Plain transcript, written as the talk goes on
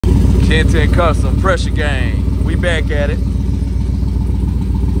Ken-Tenn Custom Pressure Gang. We back at it.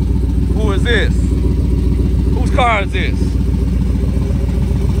 Who is this? Whose car is this?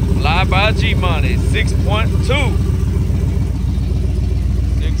 Live by G Money. 6.2.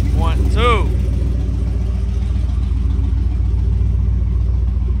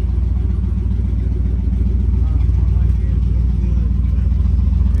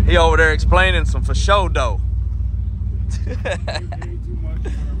 He over there explaining some for show though.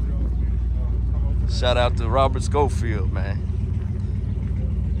 Shout out to Robert Schofield, man.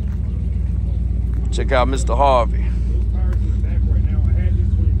 Check out Mr. Harvey.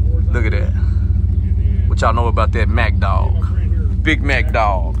 Look at that. What y'all know about that Mac dog? Big Mac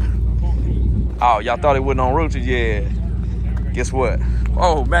dog. Oh, y'all thought it wasn't on Ruchis? Yeah. Guess what?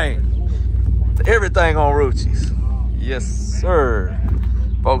 Oh, man. Everything on Ruchis. Yes, sir.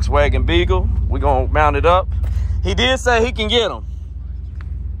 Volkswagen Beagle. We're going to mount it up. He did say he can get them.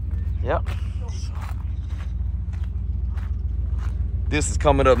 Yep. This is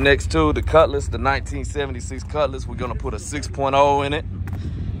coming up next to the Cutlass, the 1976 Cutlass. We're going to put a 6.0 in it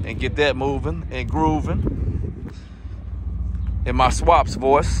and get that moving and grooving. In my swaps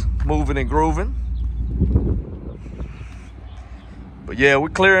voice, moving and grooving. But yeah, we're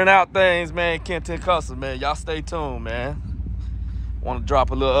clearing out things, man. Ken-Tenn Custom, man. Y'all stay tuned, man. Want to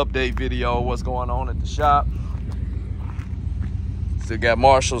drop a little update video of what's going on at the shop. Still got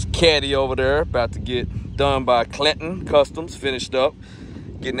Marshall's caddy over there, about to get done by Ken-Tenn Customs, finished up.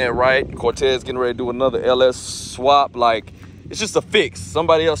 Getting that right. Cortez getting ready to do another LS swap. Like, it's just a fix.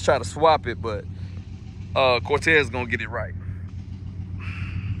 Somebody else tried to swap it, but Cortez gonna get it right.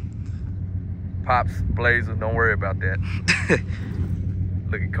 Pops, Blazer, don't worry about that.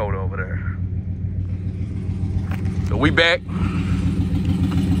 Look at Coda over there. So we back.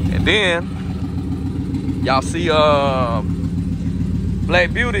 And then, y'all see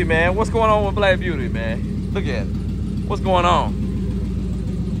Black Beauty, man. What's going on with Black Beauty, man? Look at it. What's going on?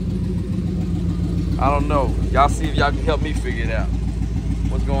 I don't know. Y'all see if y'all can help me figure it out.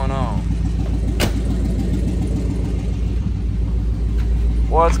 What's going on?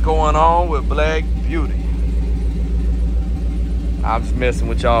 What's going on with Black Beauty? I'm just messing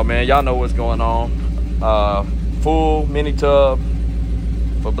with y'all, man. Y'all know what's going on. Full mini tub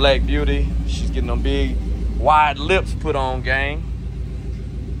for Black Beauty. She's getting them big, wide lips put on, gang.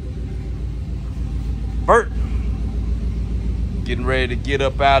 Bert getting ready to get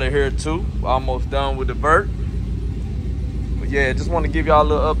up out of here too. Almost done with the Bert. But yeah, just want to give y'all a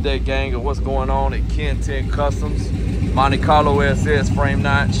little update, gang, of what's going on at Ken-Tenn Customs. Monte Carlo SS frame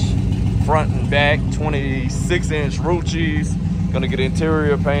notch, front and back, 26-inch Ruchis. Gonna get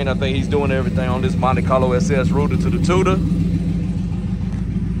interior paint. I think he's doing everything on this Monte Carlo SS rooted to the tutor.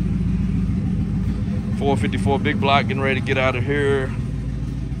 454 big block getting ready to get out of here.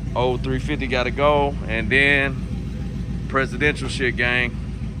 Old 350 gotta go. And then presidential shit, gang.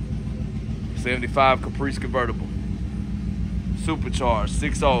 75 Caprice convertible. Supercharged,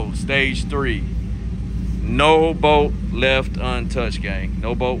 6.0, stage 3. No bolt left untouched, gang.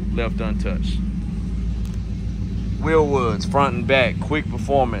 No bolt left untouched. Wheel woods, front and back, quick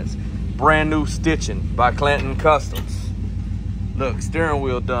performance. Brand new stitching by Ken-Tenn Customs. Look, steering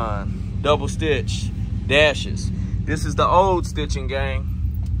wheel done. Double stitch, dashes. This is the old stitching, gang.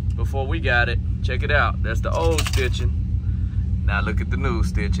 Before we got it, check it out. That's the old stitching. Now look at the new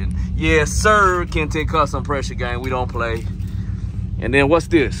stitching. Yes, sir, Ken-Tenn Custom Pressure Gang. We don't play. And then what's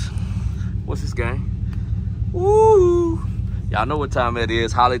this? What's this, gang? Woo! Y'all know what time it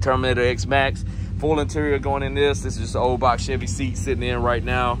is. Holly Terminator X Max. Full interior going in this. This is just an old box Chevy seat sitting in right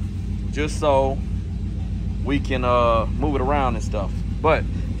now. Just so we can move it around and stuff. But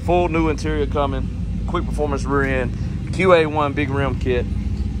full new interior coming. Quick performance rear end. QA1 big rim kit.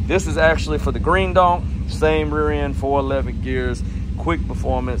 This is actually for the green donk. Same rear end, 411 gears. Quick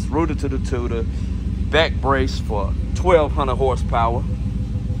performance, rooted to the tutor. Back brace for 1,200 horsepower.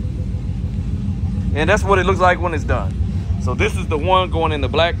 And that's what it looks like when it's done. So this is the one going in the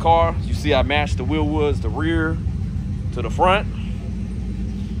black car. You see I matched the wheel woods, the rear to the front.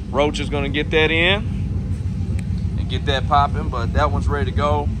 Roach is gonna get that in and get that popping, but that one's ready to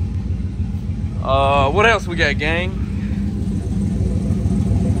go. What else we got, gang?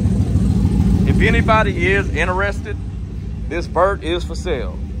 If anybody is interested, this Vert is for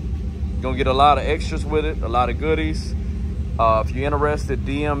sale. You're gonna get a lot of extras with it, a lot of goodies. If you're interested,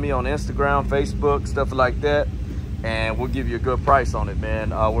 DM me on Instagram, Facebook, stuff like that, and we'll give you a good price on it, man.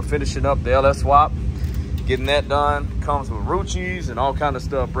 We're finishing up the LS swap, getting that done. Comes with Ruchis and all kind of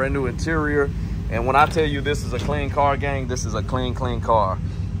stuff, brand new interior. And when I tell you this is a clean car, gang, this is a clean car.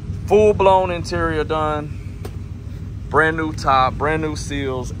 Full blown interior done. Brand new top, brand new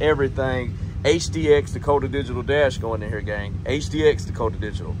seals, everything. HDX Dakota Digital dash going in here, gang. HDX Dakota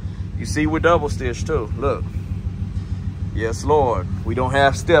Digital. You see we're double stitched too. Look. Yes, Lord. We don't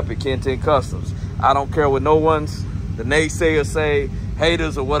have step at Ken-Tenn Customs. I don't care what no one's, the naysayers say,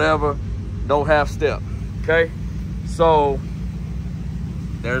 haters or whatever, don't have step. Okay? So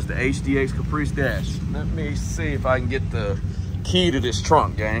there's the HDX Caprice dash. Let me see if I can get the key to this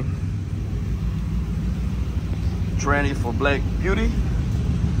trunk, gang. Tranny for Black Beauty.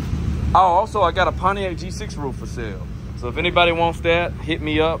 Oh, also I got a Pontiac G6 roof for sale. So if anybody wants that, hit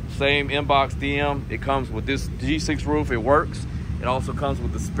me up. Same inbox DM. It comes with this G6 roof. It works. It also comes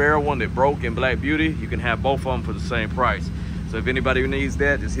with the spare one that broke in Black Beauty. You can have both of them for the same price. So if anybody needs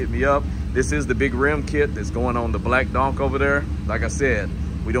that, just hit me up. This is the big rim kit that's going on the black donk over there. Like I said,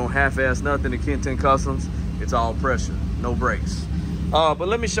 we don't half-ass nothing at Ken-Tenn Customs. It's all pressure, no brakes. But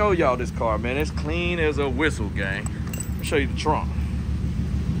let me show y'all this car, man. It's clean as a whistle, gang. Let me show you the trunk.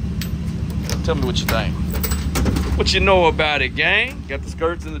 Tell me what you think. What you know about it, gang? Got the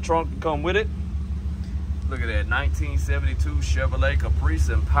skirts in the trunk to come with it. Look at that, 1972 Chevrolet Caprice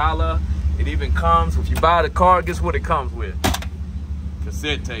Impala. It even comes, if you buy the car, guess what it comes with?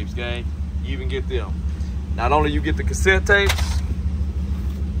 Cassette tapes, gang. You even get them. Not only you get the cassette tapes,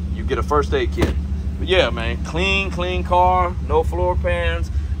 you get a first aid kit. But yeah, man, clean car, no floor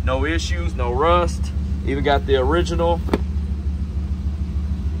pans, no issues, no rust. Even got the original.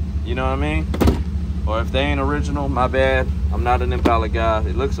 You know what I mean? Or if they ain't original, my bad. I'm not an Impala guy.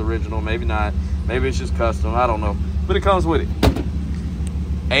 It looks original, maybe not. Maybe it's just custom, I don't know. But it comes with it.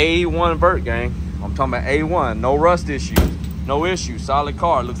 A1 vert, gang. I'm talking about A1, no rust issues. No issue, solid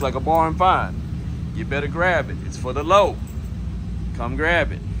car, looks like a barn find. You better grab it, it's for the low. Come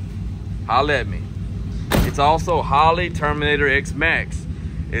grab it, holla at me. It's also Holley Terminator X Max.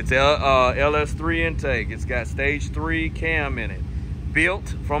 It's LS3 intake, it's got stage 3 cam in it.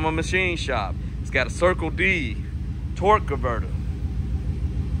 Built from a machine shop. It's got a Circle D torque converter.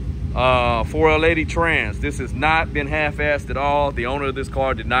 4L80 trans. This has not been half-assed at all. The owner of this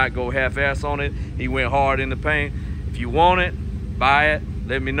car did not go half-ass on it. He went hard in the paint. If you want it, buy it,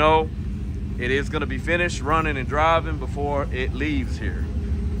 let me know. It is gonna be finished running and driving before it leaves here.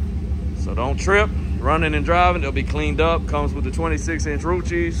 So don't trip, running and driving, it'll be cleaned up. Comes with the 26-inch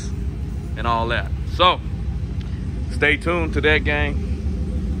Ruchis and all that. So, stay tuned to that, gang.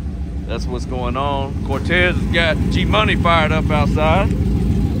 That's what's going on. Cortez has got G-Money fired up outside.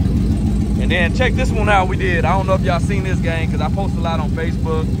 And then check this one out we did. I don't know if y'all seen this, gang, because I post a lot on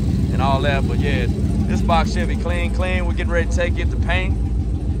Facebook and all that. But yeah, this box Chevy clean. We're getting ready to take it to paint.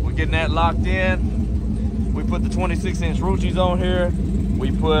 We're getting that locked in. We put the 26-inch Ruchis on here.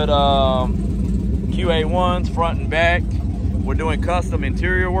 We put QA1s front and back. We're doing custom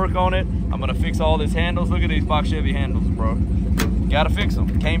interior work on it. I'm gonna fix all these handles. Look at these box Chevy handles, bro. Gotta fix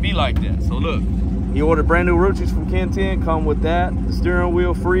them. Can't be like that. So look, he ordered brand new Ruchis from Ken-Tenn. Come with that. The steering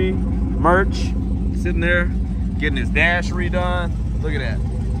wheel free. Merch. Sitting there, getting his dash redone. Look at that.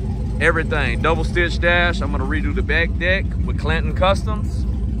 Everything. Double stitch dash. I'm gonna redo the back deck with Ken-Tenn Customs.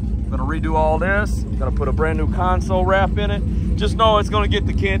 Gonna redo all this. Gonna put a brand new console wrap in it. Just know it's gonna get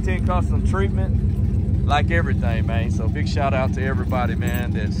the Ken-Tenn Custom treatment. Like everything, man. So big shout out to everybody,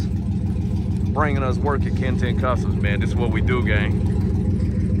 man, that's bringing us work at Ken-Tenn Customs, man. This is what we do,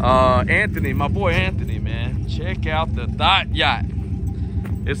 gang. Anthony, my boy Anthony, man. Check out the Thought Yacht.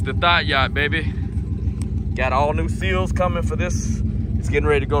 It's the Thought Yacht, baby. Got all new seals coming for this. It's getting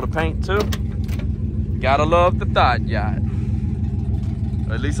ready to go to paint too. Gotta love the Thought Yacht.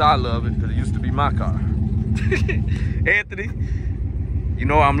 Or at least I love it, because it used to be my car. Anthony, you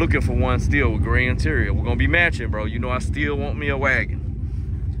know I'm looking for one still with gray interior. We're gonna be matching, bro. You know I still want me a wagon.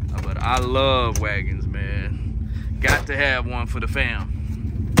 But I love wagons, man. Got to have one for the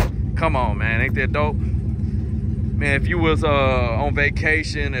fam. Come on, man, ain't that dope? Man, if you was on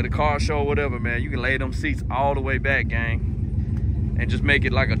vacation at a car show or whatever, man, you can lay them seats all the way back, gang. And just make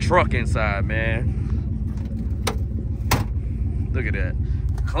it like a truck inside, man. Look at that.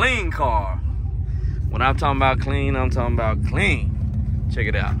 Clean car. When I'm talking about clean, I'm talking about clean. Check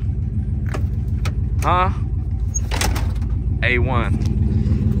it out. Huh?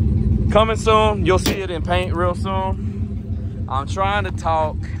 A1. Coming soon. You'll see it in paint real soon. I'm trying to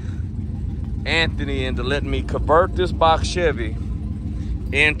talk Anthony into letting me convert this box Chevy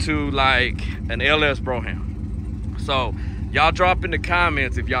into like an LS Brougham. So y'all drop in the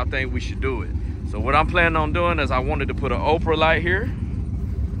comments if y'all think we should do it. So what I'm planning on doing is I wanted to put an Oprah light here.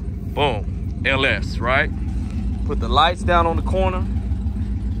 Boom, LS, right? Put the lights down on the corner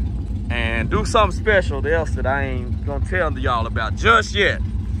and do something special else that I ain't gonna tell y'all about just yet.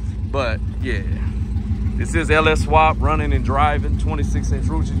 But yeah, This is LS Swap, running and driving, 26-inch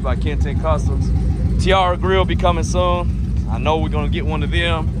Ruchis by Ken-Tenn Customs. Tiara Grill be coming soon. I know we're gonna get one of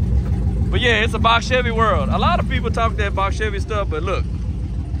them. But yeah, it's a box Chevy world. A lot of people talk that box Chevy stuff, but look,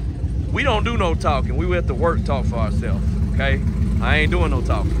 we don't do no talking. We have to work talk for ourselves, okay? I ain't doing no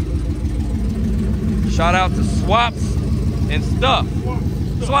talking. Shout out to Swaps and Stuff.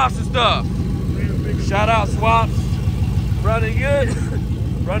 Swaps and Stuff. Shout out Swaps. Running good.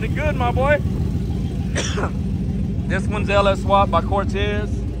 Running good, my boy. This one's LS Swap by Cortez.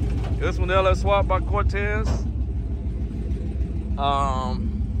 This one's LS Swap by Cortez.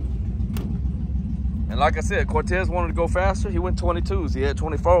 And like I said, Cortez wanted to go faster. He went 22s. He had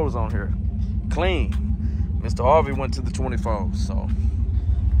 24s on here. Clean. Mr. Harvey went to the 24s. So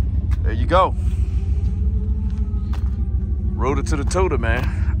there you go. Rooted to the tutor,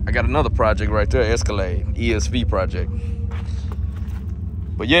 man. I got another project right there, Escalade, ESV project.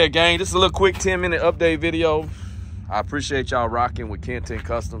 But yeah, gang, this is a little quick 10-minute update video. I appreciate y'all rocking with Ken-Tenn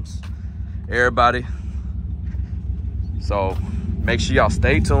Customs, everybody. So make sure y'all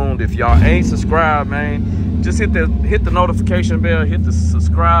stay tuned. If y'all ain't subscribed, man, just hit the notification bell, hit the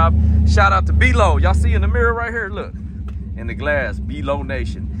subscribe. Shout out to B-Lo. Y'all see in the mirror right here, look, in the glass, B-Lo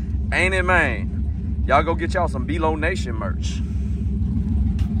Nation. Ain't it, man? Y'all go get y'all some B-Lo Nation merch.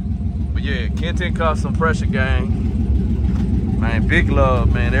 But yeah, Ken-Tenn Custom, Pressure Gang. Man, big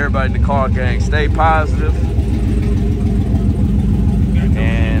love, man. Everybody in the car gang, stay positive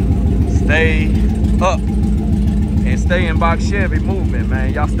and stay up and stay in Box Chevy movement,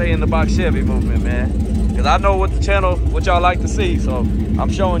 man. Y'all stay in the Box Chevy movement, man. Because I know what the channel, what y'all like to see, so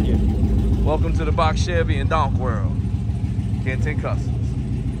I'm showing you. Welcome to the Box Chevy and Donk world. Ken-Tenn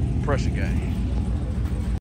Customs, Pressure Gang.